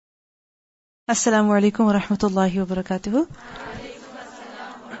Assalamu alaikum wa rahmatullahi wa barakatuhu.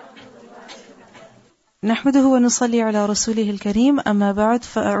 نحمده ونصلي على رسوله الكريم أما بعد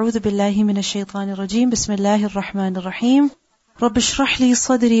فأعوذ بالله من الشيطان الرجيم بسم الله الرحمن الرحيم رب اشرح لي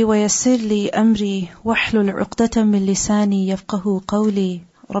صدري ويسر لي أمري واحلل عقدة من لساني يفقه قولي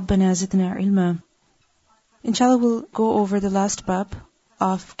ربنا زدنا علما. Inshallah we'll go over the last bab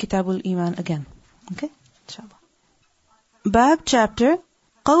of Kitabul Iman again. Okay? Inshallah. Bab chapter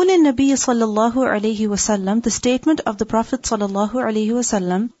قول النبي صلى الله عليه وسلم, the statement of the Prophet صلى الله عليه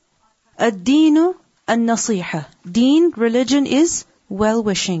وسلم, الدين النصيحة. Deen, religion is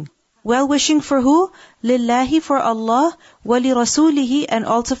well-wishing. Well-wishing for who? Lillahi, for Allah, وَلِرَسُولِهِ, and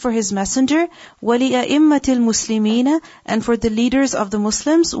also for His Messenger, وَلِأَئِمَّةِ الْمُسْلِمِينَ, and for the leaders of the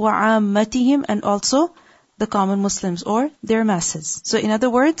Muslims, وَعَامَّتِهِمْ, and also the common Muslims or their masses. So in other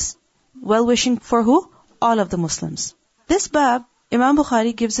words, well-wishing for who? All of the Muslims. This bab, Imam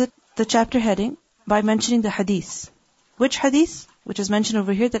Bukhari gives it the chapter heading by mentioning the hadith. Which hadith? Which is mentioned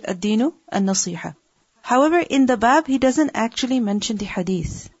over here, that ad-deenu an-nasiha. However, in the bab, he doesn't actually mention the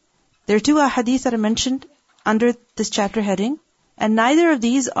hadith. There are two hadiths that are mentioned under this chapter heading, and neither of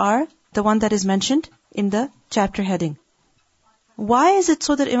these are the one that is mentioned in the chapter heading. Why is it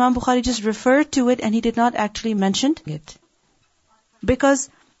so that Imam Bukhari just referred to it and he did not actually mention it? Because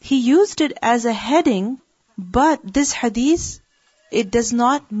he used it as a heading, but this hadith, it does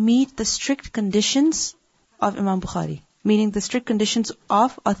not meet the strict conditions of Imam Bukhari, meaning the strict conditions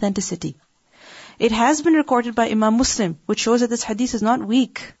of authenticity. It has been recorded by Imam Muslim, which shows that this hadith is not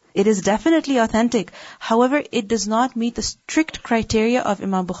weak. It is definitely authentic. However, it does not meet the strict criteria of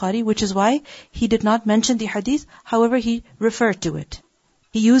Imam Bukhari, which is why he did not mention the hadith. However, he referred to it.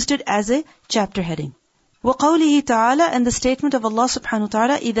 He used it as a chapter heading. وَقَوْلِهِ تَعَالَى, and the statement of Allah subhanahu wa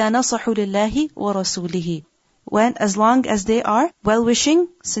ta'ala, إِذَا نَصَحُوا لِلَّهِ وَرَسُولِهِ, when, as long as they are well-wishing,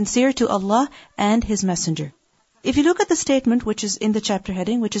 sincere to Allah and His Messenger. If you look at the statement which is in the chapter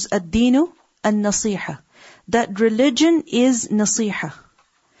heading, which is ad-deenu an-nasiha, that religion is nasiha.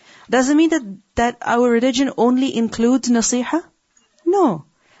 Does it mean that our religion only includes nasiha? No.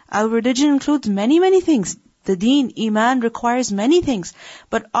 Our religion includes many, many things. The deen, iman, requires many things.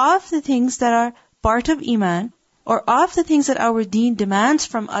 But of the things that are part of iman, or of the things that our deen demands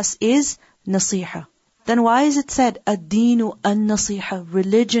from us is nasiha. Then why is it said, ad-deenu an-nasiha,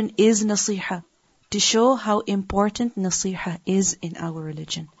 religion is nasiha? To show how important nasiha is in our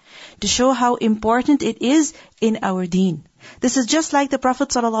religion. To show how important it is in our deen. This is just like the Prophet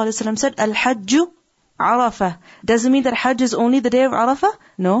ﷺ said, Al-Hajju Arafah. Does it mean that Hajj is only the day of Arafah?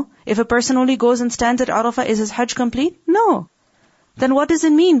 No. If a person only goes and stands at Arafah, is his Hajj complete? No. Then what does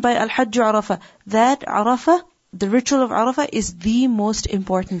it mean by Al-Hajju Arafah? That Arafah, the ritual of Arafah, is the most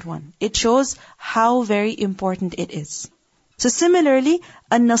important one. It shows how very important it is. So similarly,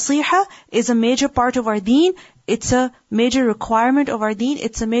 an-nasiha is a major part of our deen. It's a major requirement of our deen.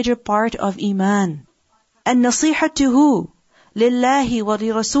 It's a major part of iman. An-nasiha to who? Lillahi wa li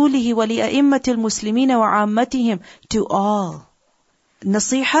rasulihi wa li a'immatil muslimina wa ammatihim. To all.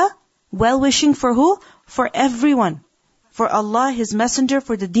 Nasiha, well-wishing for who? For everyone. For Allah, His Messenger,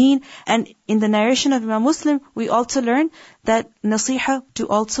 for the deen. And in the narration of Imam Muslim, we also learn that nasiha to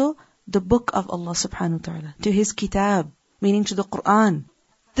also the book of Allah subhanahu wa ta'ala. To His kitab, meaning to the Quran.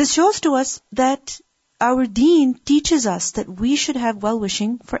 This shows to us that our deen teaches us that we should have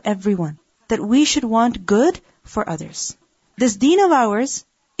well-wishing for everyone. That we should want good for others. This deen of ours,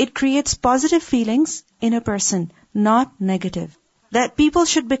 it creates positive feelings in a person, not negative. That people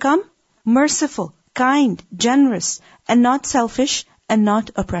should become merciful, kind, generous, and not selfish and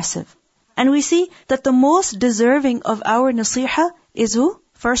not oppressive. And we see that the most deserving of our nasiha is who?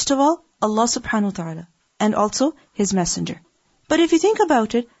 First of all, Allah subhanahu wa ta'ala. And also His Messenger. But if you think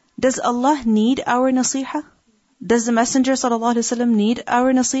about it, does Allah need our nasiha? Does the Messenger ﷺ need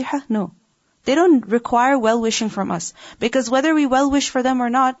our nasiha? No. They don't require well-wishing from us. Because whether we well-wish for them or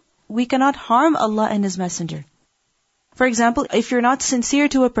not, we cannot harm Allah and His Messenger. For example, if you're not sincere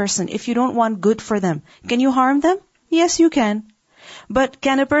to a person, if you don't want good for them, can you harm them? Yes, you can. But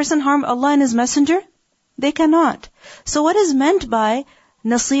can a person harm Allah and His Messenger? They cannot. So what is meant by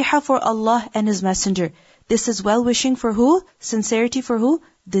nasiha for Allah and His Messenger? This is well-wishing for who? Sincerity for who?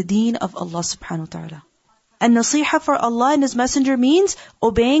 The deen of Allah subhanahu wa ta'ala. And nasiha for Allah and His Messenger means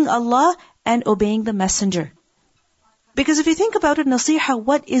obeying Allah and obeying the Messenger. Because if you think about it, nasiha,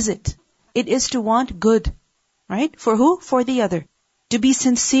 what is it? It is to want good. Right? For who? For the other. To be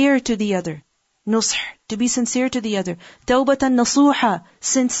sincere to the other. Nush, to be sincere to the other. Tawbatan nasuha,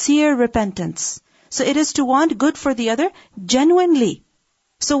 sincere repentance. So it is to want good for the other genuinely.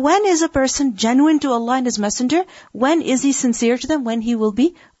 So when is a person genuine to Allah and His Messenger? When is he sincere to them? When he will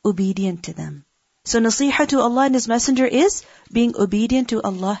be obedient to them. So nasiha to Allah and His Messenger is being obedient to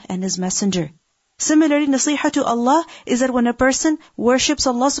Allah and His Messenger. Similarly, nasiha to Allah is that when a person worships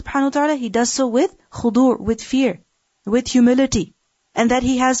Allah subhanahu wa ta'ala, he does so with khudur, with fear, with humility, and that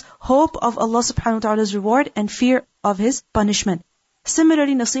he has hope of Allah subhanahu wa ta'ala's reward and fear of His punishment.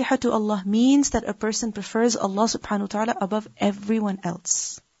 Similarly, nasiha to Allah means that a person prefers Allah subhanahu wa ta'ala above everyone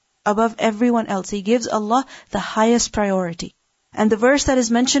else. Above everyone else. He gives Allah the highest priority. And the verse that is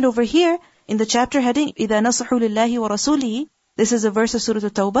mentioned over here in the chapter heading, إِذَا نَصَحُوا لِلَّهِ وَرَسُولِهِ, this is a verse of Surah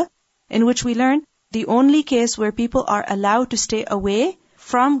At-Tawbah, in which we learn the only case where people are allowed to stay away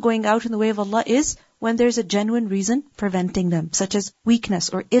from going out in the way of Allah is when there's a genuine reason preventing them, such as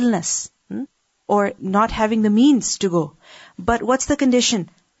weakness or illness, or not having the means to go. But what's the condition?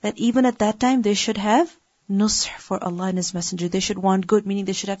 That even at that time they should have nusr for Allah and His Messenger. They should want good, meaning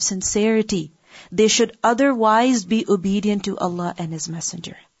they should have sincerity. They should otherwise be obedient to Allah and His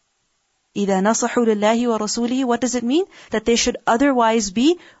Messenger. إِذَا نَصَحُوا لِلَّهِ وَرَسُولِهِ, what does it mean? That they should otherwise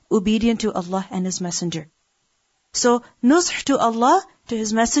be obedient to Allah and His Messenger. So, nusr to Allah, to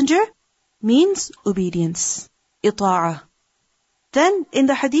His Messenger, means obedience, ita'ah. Then, in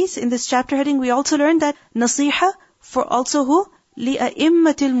the hadith, in this chapter heading, we also learned that nasiha for also who?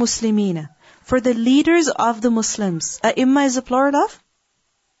 لِأَئِمَّةِ الْمُسْلِمِينَ, for the leaders of the Muslims. A'imma is a plural of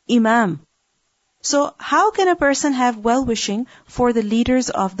imam. So, how can a person have well-wishing for the leaders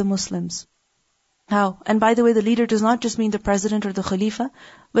of the Muslims? How? And by the way, the leader does not just mean the president or the khalifa,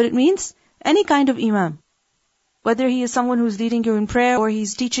 but it means any kind of imam. Whether he is someone who's leading you in prayer, or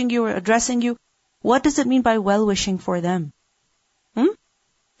he's teaching you or addressing you, what does it mean by well-wishing for them?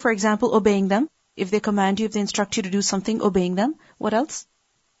 For example, obeying them. If they command you, if they instruct you to do something, obeying them. What else?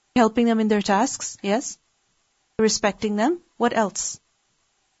 Helping them in their tasks, yes. Respecting them. What else?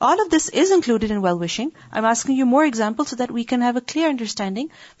 All of this is included in well-wishing. I'm asking you more examples so that we can have a clear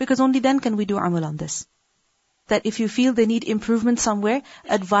understanding, because only then can we do amal on this. That if you feel they need improvement somewhere,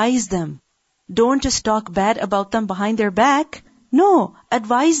 advise them. Don't just talk bad about them behind their back. No,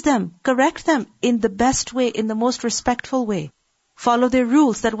 advise them, correct them in the best way, in the most respectful way. Follow their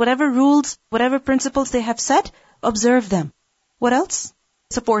rules, that whatever rules, whatever principles they have set, observe them. What else?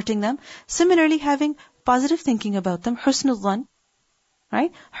 Supporting them. Similarly, having positive thinking about them, husnul dhan.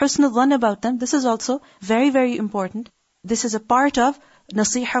 Right? Husnul dhan about them. This is also very, very important. This is a part of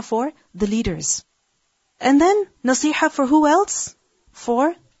nasiha for the leaders. And then nasiha for who else?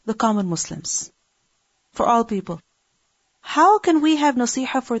 For the common Muslims. For all people. How can we have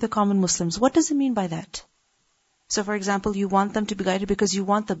nasiha for the common Muslims? What does it mean by that? So for example, you want them to be guided because you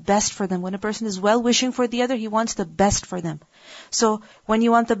want the best for them. When a person is well-wishing for the other, he wants the best for them. So when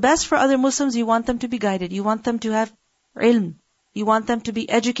you want the best for other Muslims, you want them to be guided. You want them to have ilm. You want them to be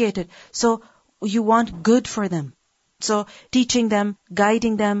educated. So you want good for them. So teaching them,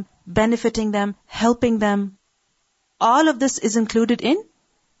 guiding them, benefiting them, helping them. All of this is included in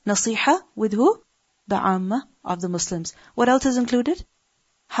nasiha with who? The amma of the Muslims. What else is included?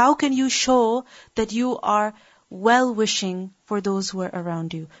 How can you show that you are well-wishing for those who are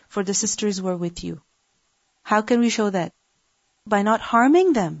around you, for the sisters who are with you? How can we show that? By not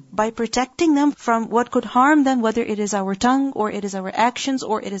harming them, by protecting them from what could harm them, whether it is our tongue, or it is our actions,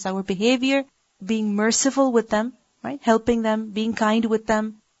 or it is our behavior, being merciful with them, right? Helping them, being kind with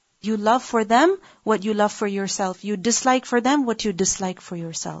them. You love for them what you love for yourself. You dislike for them what you dislike for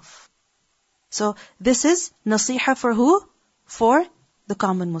yourself. So this is nasiha for who? For the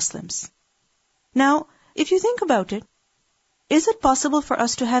common Muslims. Now, if you think about it, is it possible for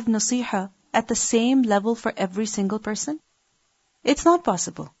us to have nasiha at the same level for every single person? It's not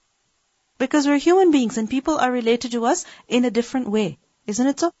possible. Because we're human beings and people are related to us in a different way. Isn't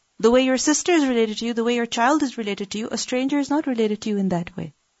it so? The way your sister is related to you, the way your child is related to you, a stranger is not related to you in that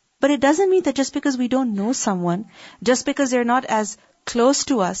way. But it doesn't mean that just because we don't know someone, just because they're not as close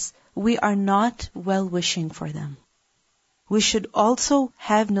to us, we are not well-wishing for them. We should also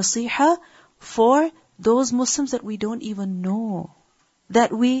have nasiha for those Muslims that we don't even know,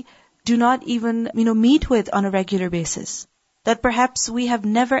 that we do not even, meet with on a regular basis, that perhaps we have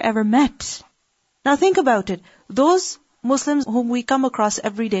never ever met. Now think about it. Those Muslims whom we come across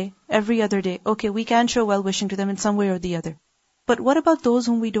every day, every other day, okay, we can show well-wishing to them in some way or the other. But what about those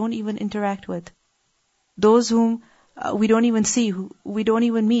whom we don't even interact with? Those whom we don't even see, who we don't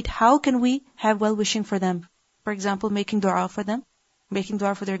even meet. How can we have well-wishing for them? For example, making dua for them, making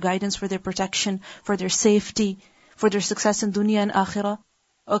dua for their guidance, for their protection, for their safety, for their success in dunya and akhirah.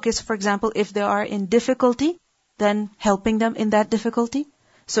 Okay, so for example, if they are in difficulty, then helping them in that difficulty.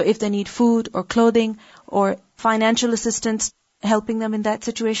 So if they need food or clothing or financial assistance, helping them in that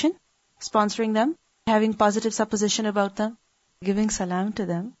situation, sponsoring them, having positive supposition about them, giving salam to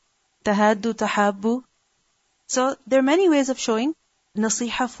them, tahaddu, tahabbu. So there are many ways of showing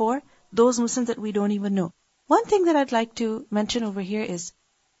nasiha for those Muslims that we don't even know. One thing that I'd like to mention over here is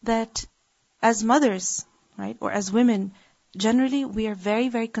that as mothers, right, or as women, generally we are very,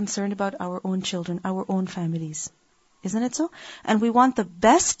 very concerned about our own children, our own families. Isn't it so? And we want the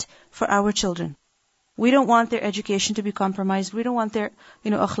best for our children. We don't want their education to be compromised. We don't want their,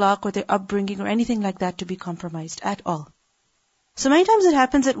 akhlaq or their upbringing or anything like that to be compromised at all. So many times it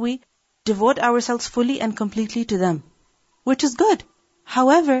happens that we devote ourselves fully and completely to them, which is good.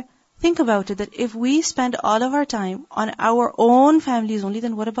 However, think about it, that if we spend all of our time on our own families only,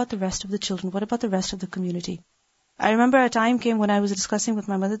 then what about the rest of the children? What about the rest of the community? I remember a time came when I was discussing with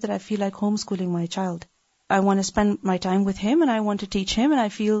my mother that I feel like homeschooling my child. I want to spend my time with him and I want to teach him, and I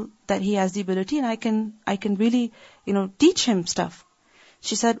feel that he has the ability and I can really, teach him stuff.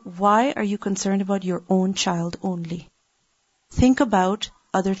 She said, why are you concerned about your own child only? Think about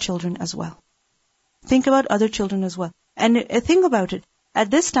other children as well. Think about other children as well. And think about it.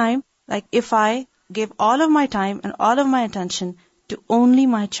 At this time, like if I gave all of my time and all of my attention to only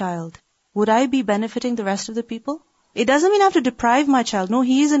my child, would I be benefiting the rest of the people? It doesn't mean I have to deprive my child. No,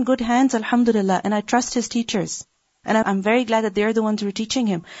 he is in good hands, alhamdulillah, and I trust his teachers. And I'm very glad that they're the ones who are teaching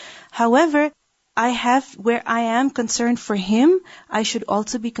him. However, where I am concerned for him, I should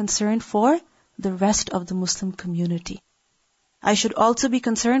also be concerned for the rest of the Muslim community. I should also be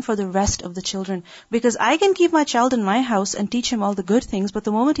concerned for the rest of the children. Because I can keep my child in my house and teach him all the good things, but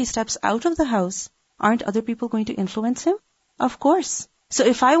the moment he steps out of the house, aren't other people going to influence him? Of course. So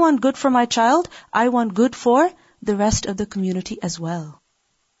if I want good for my child, I want good for the rest of the community as well.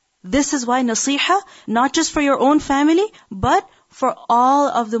 This is why nasiha, not just for your own family, but for all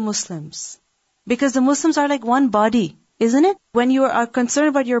of the Muslims. Because the Muslims are like one body, isn't it? When you are concerned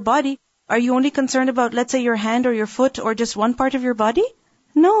about your body, are you only concerned about, let's say, your hand or your foot or just one part of your body?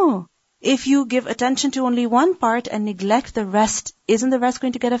 No. If you give attention to only one part and neglect the rest, isn't the rest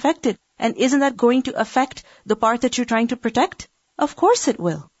going to get affected? And isn't that going to affect the part that you're trying to protect? Of course it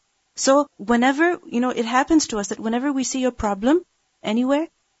will. So whenever, it happens to us that whenever we see a problem anywhere,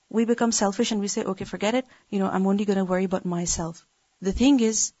 we become selfish and we say, okay, forget it. I'm only going to worry about myself. The thing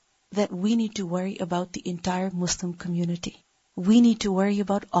is that we need to worry about the entire Muslim community. We need to worry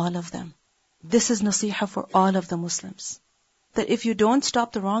about all of them. This is nasiha for all of the Muslims. That if you don't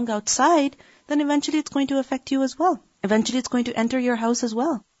stop the wrong outside, then eventually it's going to affect you as well. Eventually it's going to enter your house as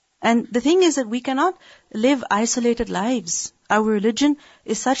well. And the thing is that we cannot live isolated lives. Our religion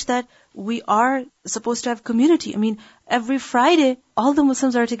is such that we are supposed to have community. Every Friday, all the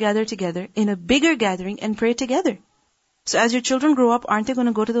Muslims are together in a bigger gathering and pray together. So as your children grow up, aren't they going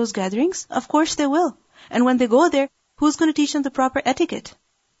to go to those gatherings? Of course they will. And when they go there, who's going to teach them the proper etiquette?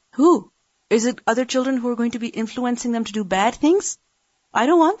 Who? Is it other children who are going to be influencing them to do bad things? I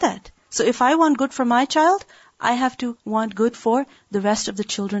don't want that. So if I want good for my child, I have to want good for the rest of the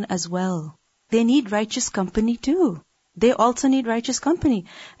children as well. They need righteous company too. They also need righteous company.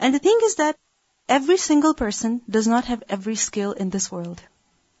 And the thing is that every single person does not have every skill in this world.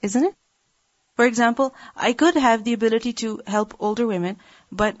 Isn't it? For example, I could have the ability to help older women,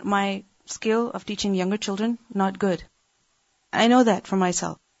 but my skill of teaching younger children, not good. I know that for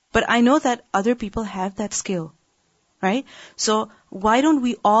myself. But I know that other people have that skill. Right? So why don't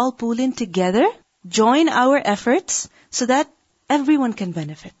we all pool in together, join our efforts so that everyone can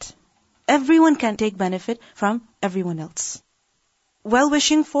benefit. Everyone can take benefit from everyone else.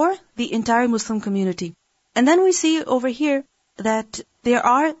 Well-wishing for the entire Muslim community. And then we see over here that there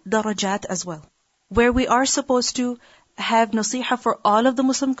are darajat as well. Where we are supposed to have nasiha for all of the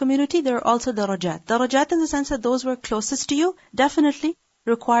Muslim community, there are also darajat. Darajat in the sense that those who are closest to you definitely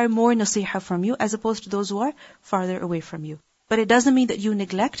require more nasiha from you as opposed to those who are farther away from you. But it doesn't mean that you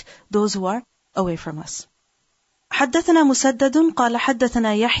neglect those who are away from us. حدثنا مسدد قال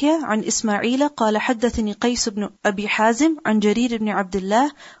حدثنا يحيى عن إسماعيل قال حدثني قيس بن أبي حازم عن جرير بن عبد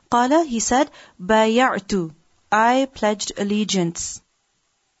الله قال, he said, بايعت, I pledged allegiance.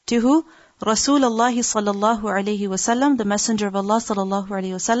 To who? رسول الله صلى الله عليه وسلم, the messenger of Allah صلى الله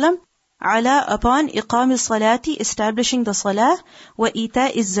عليه وسلم, على, upon إقام الصلاة, establishing the salah,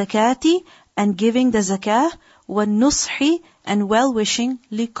 وإيتاء الزكاة, and giving the zakah, والنصح, and well-wishing,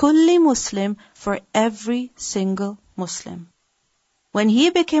 لكل Muslim, for every single Muslim. When he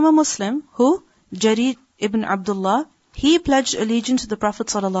became a Muslim, who? Jarir ibn Abdullah, he pledged allegiance to the Prophet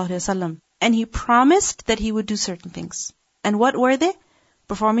ﷺ, and he promised that he would do certain things. And what were they?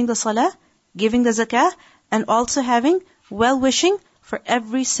 Performing the salah, giving the zakah, and also having well-wishing for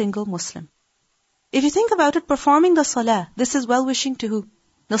every single Muslim. If you think about it, performing the salah, this is well-wishing to who?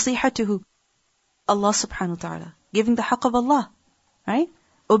 Nasiha to who? Allah subhanahu wa ta'ala. Giving the haqq of Allah, right?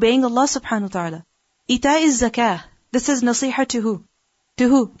 Obeying Allah subhanahu wa ta'ala. Ita is zakah. This is nasiha to who? To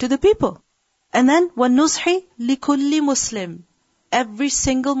who? To the people. And then, وَالنُّصْحِ لِكُلِّ Muslim. Every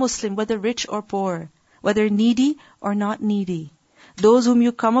single Muslim, whether rich or poor, whether needy or not needy. Those whom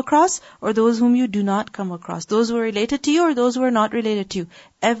you come across or those whom you do not come across. Those who are related to you or those who are not related to you.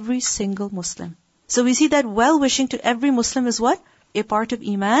 Every single Muslim. So we see that well-wishing to every Muslim is what? A part of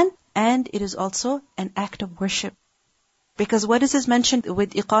Iman, and it is also an act of worship. Because what is this mentioned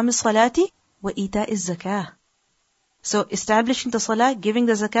with iqam as-salati? Wa ita is zakah. So establishing the salah, giving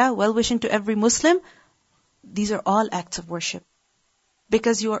the zakah, well-wishing to every Muslim, these are all acts of worship.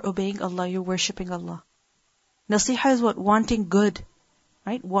 Because you are obeying Allah, you're worshipping Allah. Nasiha is what? Wanting good.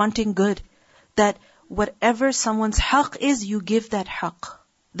 Right? Wanting good. That whatever someone's haqq is, you give that haqq.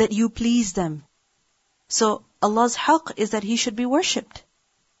 That you please them. So Allah's haqq is that He should be worshipped.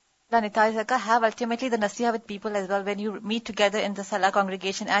 And ita zakah have ultimately the nasiha with people as well. When you meet together in the salah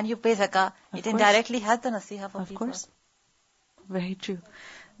congregation and you pay zakah, it indirectly has the nasiha for people. Of course. Very true.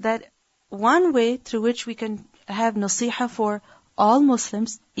 That one way through which we can have nasiha for all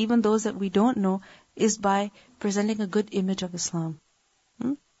Muslims, even those that we don't know, is by presenting a good image of Islam.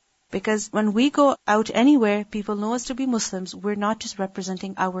 Because when we go out anywhere, people know us to be Muslims. We're not just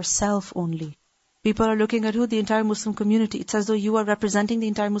representing ourselves only. People are looking at who? The entire Muslim community. It's as though you are representing the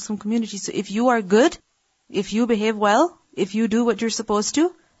entire Muslim community. So if you are good, if you behave well, if you do what you're supposed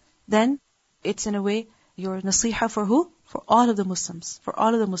to, then it's in a way your nasiha for who? For all of the Muslims, for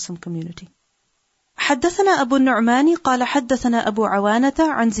all of the Muslim community. حدثنا أبو النعمان قال حدثنا أبو عوانة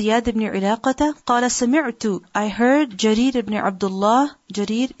عن زياد بن علاقة قال سمعت, I heard جرير ibn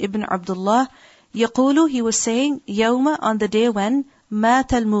Abdullah يقول, he was saying, يوم, on the day when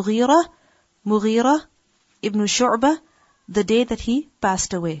مات Mughira ibn Shu'bah, the day that he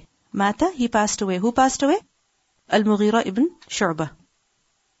passed away. Mata, he passed away. Who passed away? Al-Mughira ibn Shu'bah.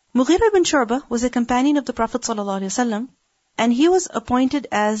 Mughira ibn Shu'bah was a companion of the Prophet ﷺ, and he was appointed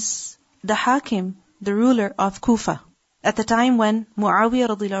as the Hakim, the ruler of Kufa, at the time when Muawiyah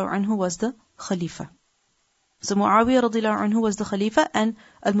radhiyallahu anhu was the Khalifa. So Muawiyah radhiyallahu anhu was the Khalifa, and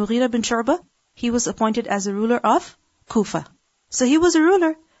Al-Mughira ibn Shu'bah, he was appointed as a ruler of Kufa. So he was a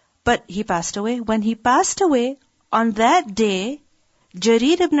ruler, but he passed away. When he passed away, on that day,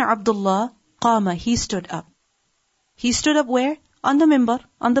 Jarir ibn Abdullah qama, he stood up. He stood up where? On the mimbar,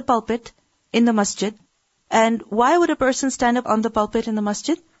 on the pulpit, in the masjid. And why would a person stand up on the pulpit in the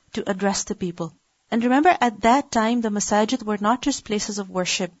masjid? To address the people. And remember, at that time, the masajid were not just places of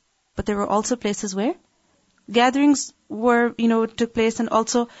worship, but there were also places where gatherings were, took place, and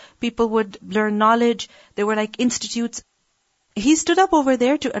also people would learn knowledge. They were like institutes. He stood up over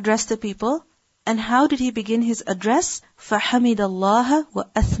there to address the people. And how did he begin his address? فَحَمِدَ اللَّهَ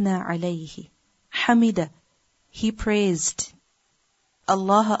وَأَثْنَى عَلَيْهِ. Hamida. He praised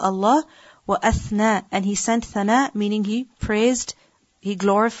Allah, وَأَثْنَى. And he sent thana, meaning he praised, he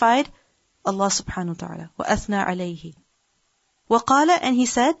glorified Allah subhanahu wa ta'ala. وَأَثْنَى عَلَيْهِ. وَقَالَ, and he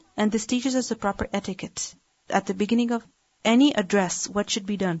said, and this teaches us the proper etiquette. At the beginning of any address, what should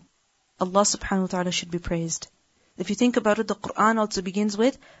be done? Allah subhanahu wa ta'ala should be praised. If you think about it, the Quran also begins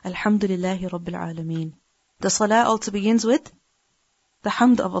with Alhamdulillahi Rabbil Alameen. The Salah also begins with the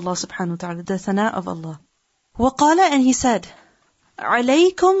Hamd of Allah subhanahu wa ta'ala, the Thana of Allah. وَقَالَ, and he said,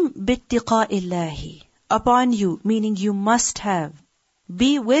 عَلَيْكُمْ بِاتِّقَاءِ اللَّهِ. Upon you, meaning you must have.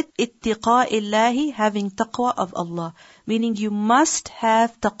 Be with اتِّقَاءِ اللَّهِ, having taqwa of Allah. Meaning you must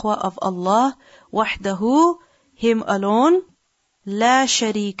have taqwa of Allah, وَحْدَهُ, Him alone, لَا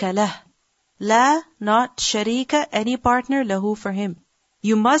شَرِيكَ لَهُ. La, not sharika, any partner, lahu, for him.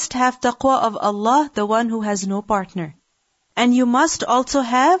 You must have taqwa of Allah, the one who has no partner. And you must also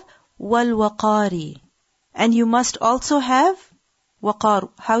have wal-waqari. And you must also have waqar.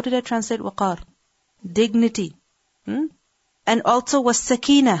 How did I translate waqar? Dignity. And also was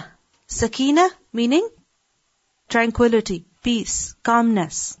sakina. Sakina meaning tranquility, peace,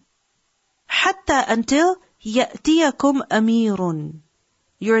 calmness. Hatta, until ya'tiyakum amirun.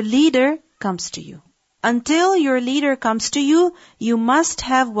 Your leader comes to you. Until your leader comes to you, you must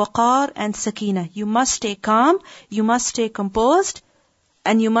have waqar and sakina. You must stay calm, you must stay composed,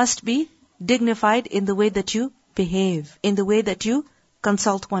 and you must be dignified in the way that you behave, in the way that you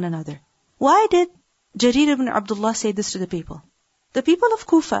consult one another. Why did Jarir ibn Abdullah say this to the people? The people of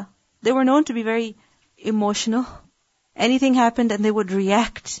Kufa, they were known to be very emotional. Anything happened and they would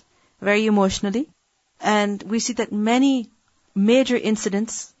react very emotionally. And we see that many major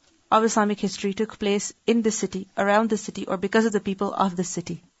incidents of Islamic history took place in the city, around the city, or because of the people of the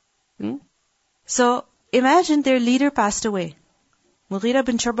city. So imagine their leader passed away. Mughira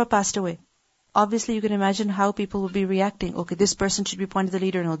bin Shu'bah passed away. Obviously, you can imagine how people would be reacting. Okay, this person should be appointed the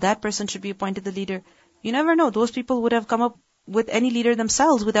leader. No, that person should be appointed the leader. You never know. Those people would have come up with any leader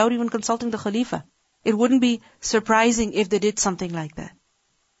themselves without even consulting the Khalifa. It wouldn't be surprising if they did something like that.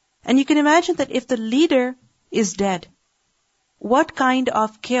 And you can imagine that if the leader is dead, what kind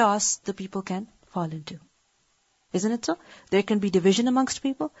of chaos the people can fall into. Isn't it so? There can be division amongst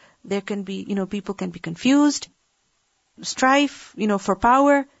people. There can be, people can be confused. Strife, for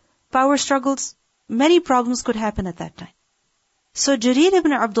power struggles. Many problems could happen at that time. So Jarir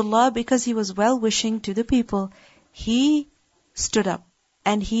ibn Abdullah, because he was well-wishing to the people, he stood up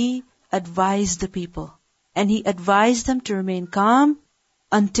and he advised the people. And he advised them to remain calm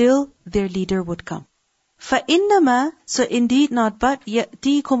until their leader would come. فَإِنَّمَا, so indeed not but,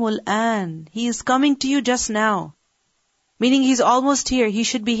 يَأْتِيكُمُ الْآنِ, he is coming to you just now. Meaning he's almost here, he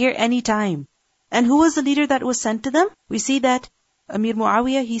should be here any time. And who was the leader that was sent to them? We see that Amir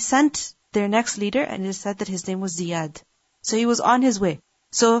Muawiyah, he sent their next leader, and it is said that his name was Ziyad. So he was on his way.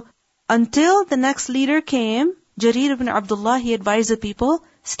 So until the next leader came, Jarir ibn Abdullah, he advised the people,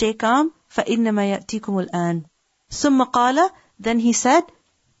 stay calm, فَإِنَّمَا يَأْتِيكُمُ الْآنِ. ثُمَّ قَالَ, then he said,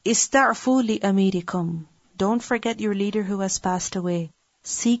 إِسْتَعْفُوا لِأَمِيرِكُمْ. Don't forget your leader who has passed away.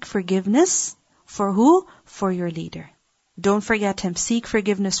 Seek forgiveness. For who? For your leader. Don't forget him. Seek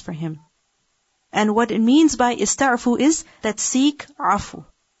forgiveness for him. And what it means by ista'fu is that seek afu.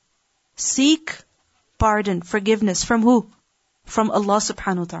 Seek pardon, forgiveness. From who? From Allah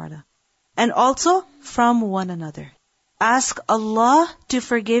subhanahu wa ta'ala. And also from one another. Ask Allah to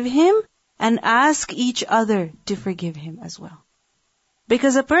forgive him and ask each other to forgive him as well.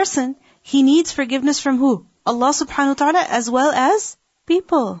 Because a person, he needs forgiveness from who? Allah subhanahu wa ta'ala as well as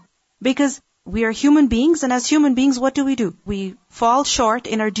people. Because we are human beings, and as human beings, what do? We fall short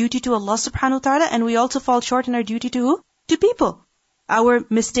in our duty to Allah subhanahu wa ta'ala, and we also fall short in our duty to who? To people. Our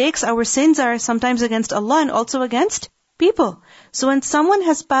mistakes, our sins are sometimes against Allah and also against people. So when someone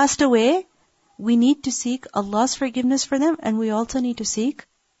has passed away, we need to seek Allah's forgiveness for them, and we also need to seek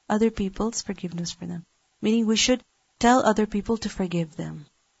other people's forgiveness for them. Meaning we should tell other people to forgive them.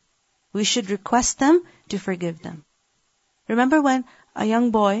 We should request them to forgive them. Remember when a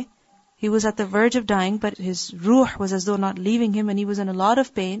young boy, he was at the verge of dying, but his ruh was as though not leaving him, and he was in a lot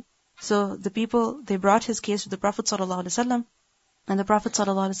of pain. So the people, they brought his case to the Prophet ﷺ, and the Prophet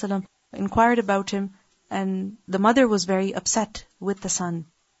ﷺ inquired about him, and the mother was very upset with the son,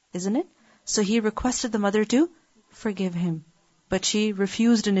 isn't it? So he requested the mother to forgive him, but she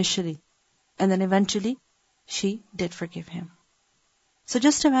refused initially, and then eventually she did forgive him. So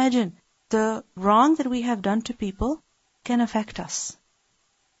just imagine, the wrong that we have done to people can affect us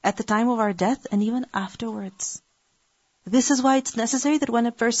at the time of our death and even afterwards. This is why it's necessary that when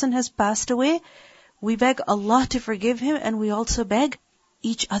a person has passed away, we beg Allah to forgive him, and we also beg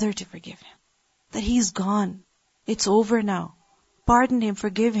each other to forgive him. That he's gone. It's over now. Pardon him,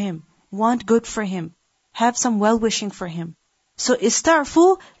 forgive him, want good for him, have some well-wishing for him. So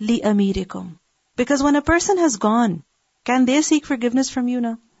istarfu li amirikum. Because when a person has gone, can they seek forgiveness from you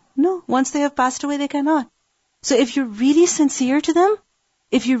now? No. Once they have passed away, they cannot. So if you're really sincere to them,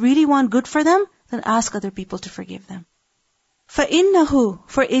 if you really want good for them, then ask other people to forgive them. فَإِنَّهُ,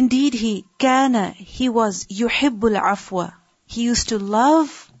 for indeed he was يُحِبُّ الْعَفْوَ. He used to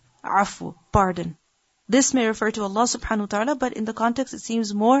love afu, pardon. This may refer to Allah subhanahu wa ta'ala, but in the context it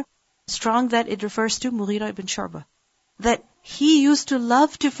seems more strong that it refers to Mughira ibn Shu'bah. That he used to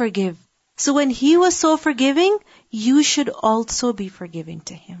love to forgive. So when he was so forgiving, you should also be forgiving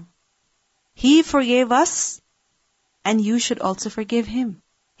to him. He forgave us, and you should also forgive him.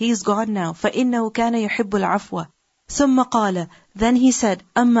 He is gone now. فَإِنَّهُ كَانَ يُحِبُّ الْعَفْوَ. ثُمَّ قَالَ, then he said,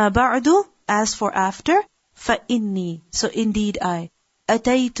 أَمَّا بَعْدُ, as for after, فَإِنِّي, so indeed I,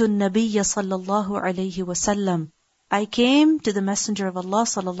 أَتَيْتُ النَّبِيَّ صَلَّى اللَّهُ عَلَيْهِ وَسَلَّمَ. I came to the Messenger of Allah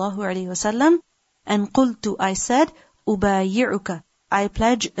sallallahu alayhi wasallam, and قُلْتُ, I said, أُبَايِعُكَ, I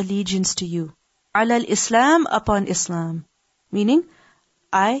pledge allegiance to you. عَلَى الْإِسْلَامِ, upon Islam. Meaning,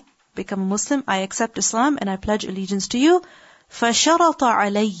 I become a Muslim, I accept Islam, and I pledge allegiance to you. فَشَرَطَ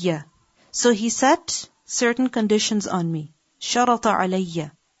عَلَيَّ. So he set certain conditions on me. شَرَطَ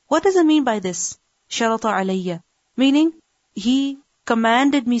عَلَيَّ. What does it mean by this? شَرَطَ عَلَيَّ. Meaning, he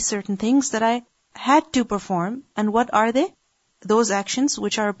commanded me certain things that I had to perform. And what are they? Those actions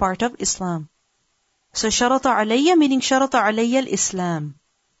which are a part of Islam. So شَرَطَ عَلَيَّ meaning شَرَطَ عَلَيَّ الْإِسْلام.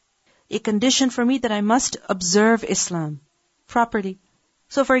 A condition for me that I must observe Islam properly.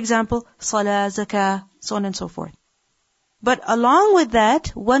 So for example, salah, zakah, so on and so forth. But along with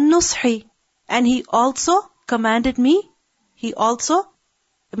that, وَالنُّصْحِ, and he also commanded me, he also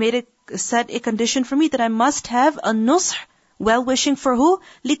made a set a condition for me that I must have a nusх, well-wishing for who?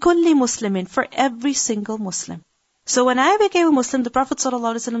 لِكُلِّ muslimin, for every single Muslim. So when I became a Muslim, the Prophet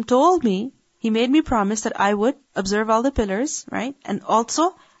ﷺ told me, he made me promise that I would observe all the pillars, right? And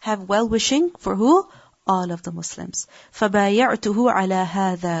also have well-wishing for who? All of the Muslims. فَبَايَعْتُهُ عَلَى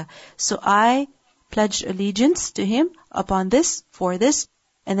هَذَا. So I pledged allegiance to him upon this, for this.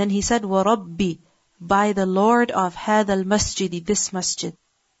 And then he said, وَرَبِّي, by the Lord of هَذَا الْمَسْجِدِ, this masjid.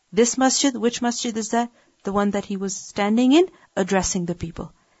 This masjid, which masjid is that? The one that he was standing in, addressing the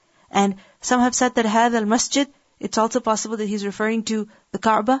people. And some have said that هَذَا الْمَسْجِد, it's also possible that he's referring to the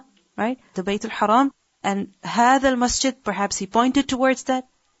Kaaba, right? The Bayt al-Haram. And هَذَا الْمَسْجِد, perhaps he pointed towards that.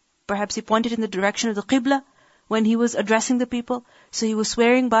 Perhaps he pointed in the direction of the Qibla when he was addressing the people. So he was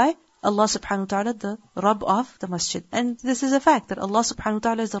swearing by Allah subhanahu wa ta'ala, the Rabb of the masjid. And this is a fact, that Allah subhanahu wa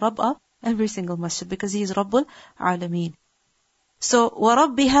ta'ala is the Rabb of every single masjid, because He is Rabbul Alameen. So,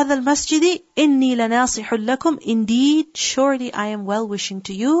 وَرَبِّ هَذَا الْمَسْجِدِ إِنِّي لَنَاصِحٌ لَكُمْ, indeed, surely I am well-wishing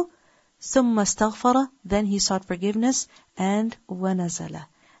to you. ثُمَّ اسْتَغْفَرَ, then he sought forgiveness, and وَنَزَلَ,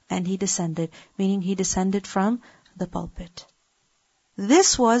 and he descended, meaning he descended from the pulpit.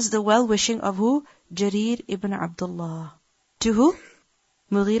 This was the well-wishing of who? Jarir ibn Abdullah. To who?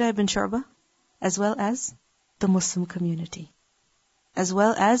 Mughira ibn Shu'bah, as well as the Muslim community. As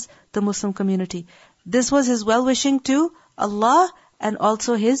well as the Muslim community. This was his well-wishing to Allah and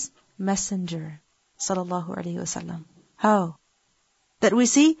also His Messenger, sallallahu alaihi wasallam. How? That we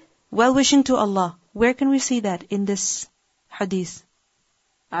see well-wishing to Allah. Where can we see that in this hadith?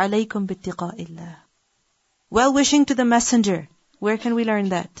 عَلَيْكُمْ بِاتِّقَاءِ اللَّهِ. Well-wishing to the Messenger. Where can we learn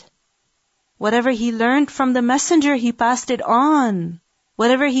that? Whatever he learned from the Messenger, he passed it on.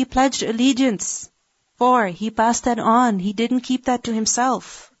 Whatever he pledged allegiance for, he passed that on. He didn't keep that to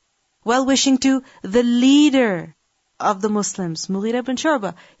himself. Well-wishing to the leader of the Muslims, Mughira ibn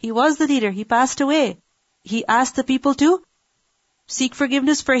Shu'bah. He was the leader. He passed away. He asked the people to seek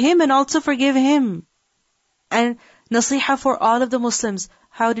forgiveness for him and also forgive him. And nasiha for all of the Muslims.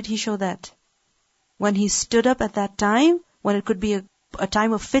 How did he show that? When he stood up at that time, when it could be a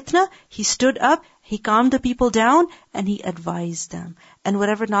time of fitna, he stood up, he calmed the people down, and he advised them. And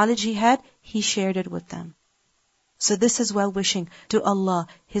whatever knowledge he had, he shared it with them. So this is well-wishing to Allah,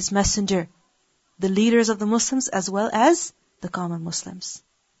 His Messenger, the leaders of the Muslims, as well as the common Muslims.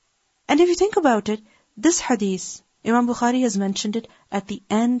 And if you think about it, this hadith, Imam Bukhari has mentioned it at the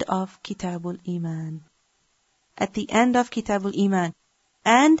end of Kitabul Iman. At the end of Kitabul Iman.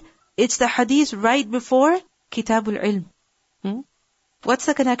 And it's the hadith right before Kitabul Ilm. What's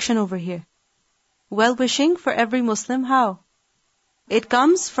the connection over here? Well-wishing for every Muslim, how? It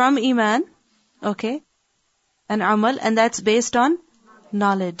comes from Iman, okay, and Amal, and that's based on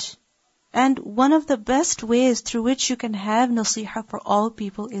knowledge. And one of the best ways through which you can have nasiha for all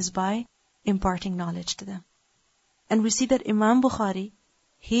people is by imparting knowledge to them. And we see that Imam Bukhari,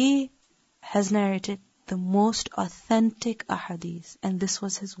 he has narrated the most authentic ahadith, and this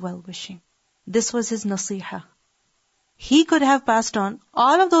was his well-wishing. This was his nasiha. He could have passed on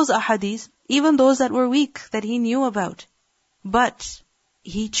all of those ahadith, even those that were weak, that he knew about. But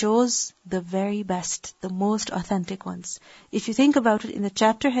he chose the very best, the most authentic ones. If you think about it, in the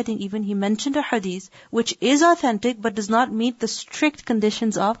chapter heading even, he mentioned a hadith which is authentic but does not meet the strict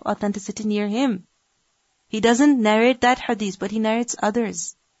conditions of authenticity near him. He doesn't narrate that hadith, but he narrates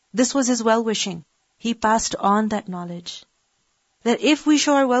others. This was his well-wishing. He passed on that knowledge. That if we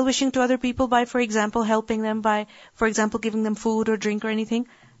show our well-wishing to other people by, for example, helping them by, for example, giving them food or drink or anything,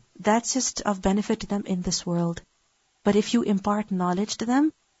 that's just of benefit to them in this world. But if you impart knowledge to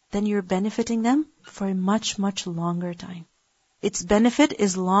them, then you're benefiting them for a much, much longer time. Its benefit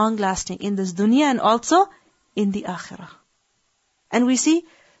is long-lasting in this dunya and also in the akhirah. And we see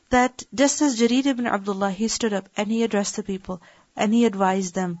that just as Jarir ibn Abdullah, he stood up and he addressed the people and he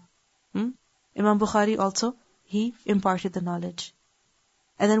advised them. Imam Bukhari also, he imparted the knowledge.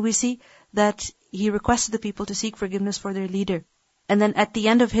 And then we see that he requested the people to seek forgiveness for their leader. And then at the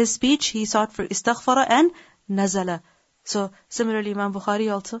end of his speech, he sought for istaghfara and nazala. So similarly, Imam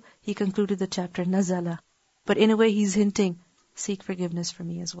Bukhari also, he concluded the chapter, nazala. But in a way, he's hinting, seek forgiveness for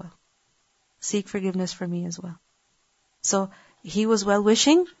me as well. Seek forgiveness for me as well. So he was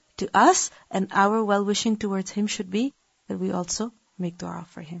well-wishing to us, and our well-wishing towards him should be that we also make dua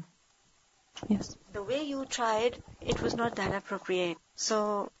for him. Yes. The way you tried, it was not that appropriate.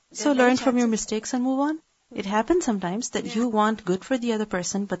 So learn from your mistakes and move on. It happens sometimes that you want good for the other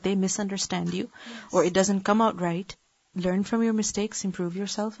person, but they misunderstand you, or it doesn't come out right. Learn from your mistakes, improve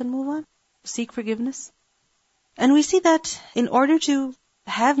yourself, and move on. Seek forgiveness. And we see that in order to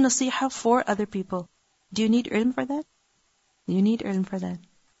have nasiha for other people, do you need ilm for that? You need ilm for that.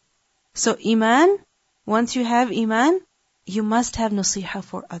 So Iman, once you have Iman, you must have nasiha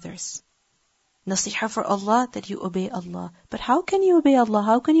for others. Nasiha for Allah, that you obey Allah. But how can you obey Allah?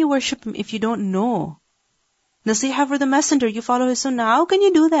 How can you worship Him if you don't know? Nasiha for the messenger, you follow his sunnah. How can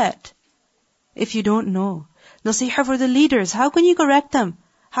you do that if you don't know? Nasiha for the leaders, how can you correct them?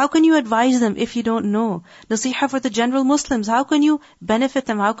 How can you advise them if you don't know? Nasiha for the general Muslims, how can you benefit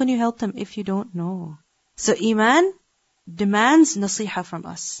them? How can you help them if you don't know? So Iman demands nasiha from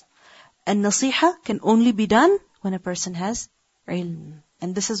us. And nasiha can only be done when a person has ilm.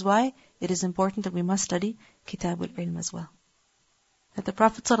 And this is why it is important that we must study Kitabul Ilm as well. That the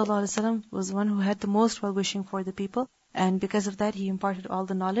Prophet ﷺ was the one who had the most well-wishing for the people, and because of that he imparted all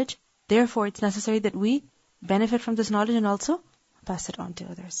the knowledge. Therefore it's necessary that we benefit from this knowledge and also pass it on to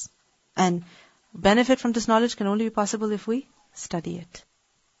others. And benefit from this knowledge can only be possible if we study it.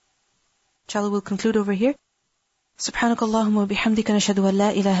 Inshallah, we'll conclude over here. سبحانك اللهم وبحمدك نشهد أن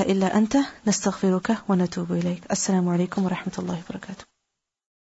لا إله إلا أنت نستغفرك ونتوب إليك. السلام عليكم ورحمة الله وبركاته.